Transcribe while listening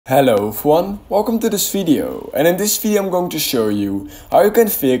Hello everyone, welcome to this video, and in this video I'm going to show you how you can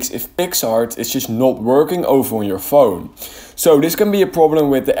fix if PicsArt is just not working over on your phone. So this can be a problem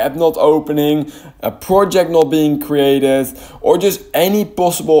with the app not opening, a project not being created, or just any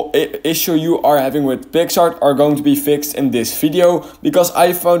possible issue you are having with PicsArt are going to be fixed in this video, because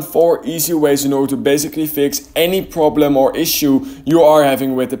I found 4 easy ways in order to basically fix any problem or issue you are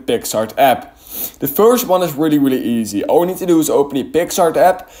having with the PicsArt app. The first one is really easy. All you need to do is open the PicsArt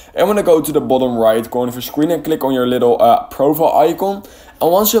app and want to go to the bottom right corner of your screen and click on your little profile icon.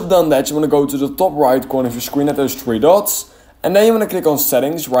 And once you've done that, you want to go to the top right corner of your screen at those 3 dots. And then you want to click on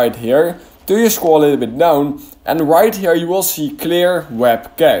settings right here. Till you scroll a little bit down, and right here you will see clear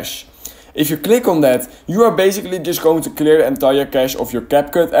web cache. If you click on that, you are basically just going to clear the entire cache of your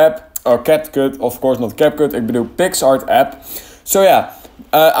CapCut app. Or CapCut, of course not CapCut, ik bedoel PicsArt app. So yeah.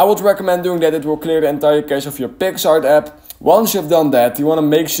 I would recommend doing that. It will clear the entire cache of your PicsArt app. Once you've done that, you want to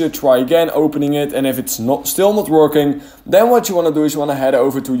make sure to try again opening it, and if it's still not working, then what you want to do is you want to head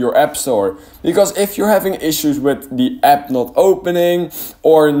over to your app store. Because if you're having issues with the app not opening,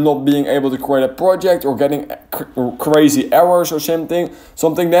 or not being able to create a project, or getting crazy errors or something,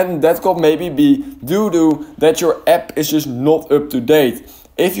 then that could maybe be due to that your app is just not up to date.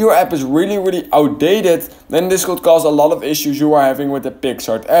 If your app is really outdated, then this could cause a lot of issues you are having with the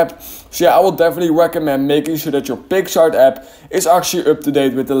PicsArt app. So yeah, I would definitely recommend making sure that your PicsArt app is actually up to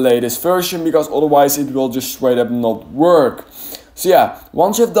date with the latest version, because otherwise it will just straight up not work. So yeah,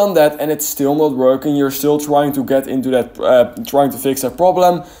 once you've done that and it's still not working, you're still trying to get into that, trying to fix that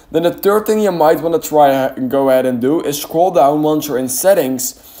problem, then the third thing you might want to try and go ahead and do is scroll down. Once you're in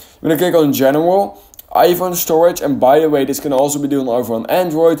settings, you're going to click on general, iPhone storage, and by the way, this can also be done over on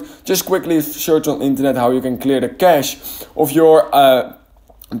Android. Just quickly search on internet how you can clear the cache of your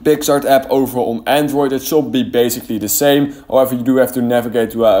PicsArt app over on Android. It should be basically the same. However, you do have to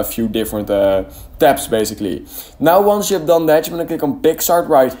navigate to a few different tabs basically. Now once you've done that, you're going to click on PicsArt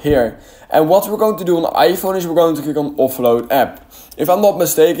right here. And what we're going to do on iPhone is we're going to click on offload app. If I'm not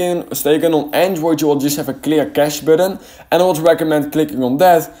mistaken, on Android you will just have a clear cache button, and I would recommend clicking on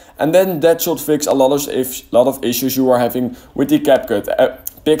that, and then that should fix a lot of issues you are having with the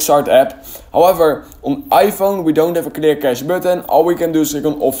PicsArt app. However, on iPhone we don't have a clear cache button. All we can do is click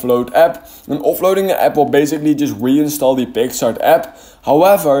on offload app, and offloading the app will basically just reinstall the PicsArt app.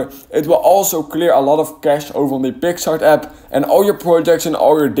 However, it will also clear a lot of cache over on the PicsArt app, and all your projects and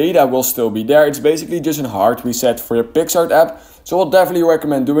all your data will still be there. It's basically just a hard reset for your PicsArt app. So I'll definitely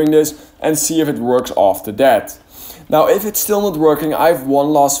recommend doing this and see if it works after that. Now if it's still not working, I have one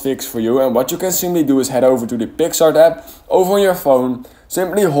last fix for you, and what you can simply do is head over to the PicsArt app over on your phone,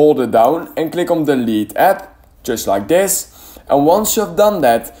 simply hold it down and click on delete app, just like this. And once you've done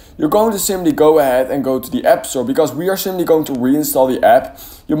that, you're going to simply go ahead and go to the App Store, because we are simply going to reinstall the app.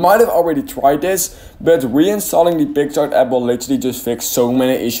 You might have already tried this, but reinstalling the PicsArt app will literally just fix so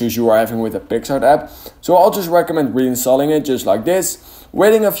many issues you are having with the PicsArt app. So I'll just recommend reinstalling it just like this,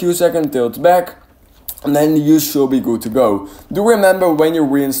 waiting a few seconds till it's back, and then you should be good to go. Do remember, when you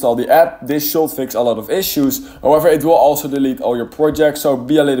reinstall the app, this should fix a lot of issues. However, it will also delete all your projects, so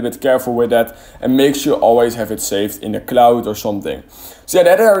be a little bit careful with that and make sure you always have it saved in the cloud or something. So yeah,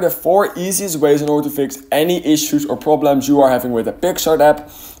 that are the 4 easiest ways in order to fix any issues or problems you are having with the PicsArt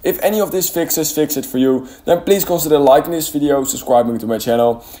app. If any of these fixes fix it for you, then please consider liking this video, subscribing to my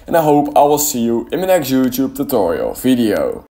channel, and I hope I will see you in my next YouTube tutorial video.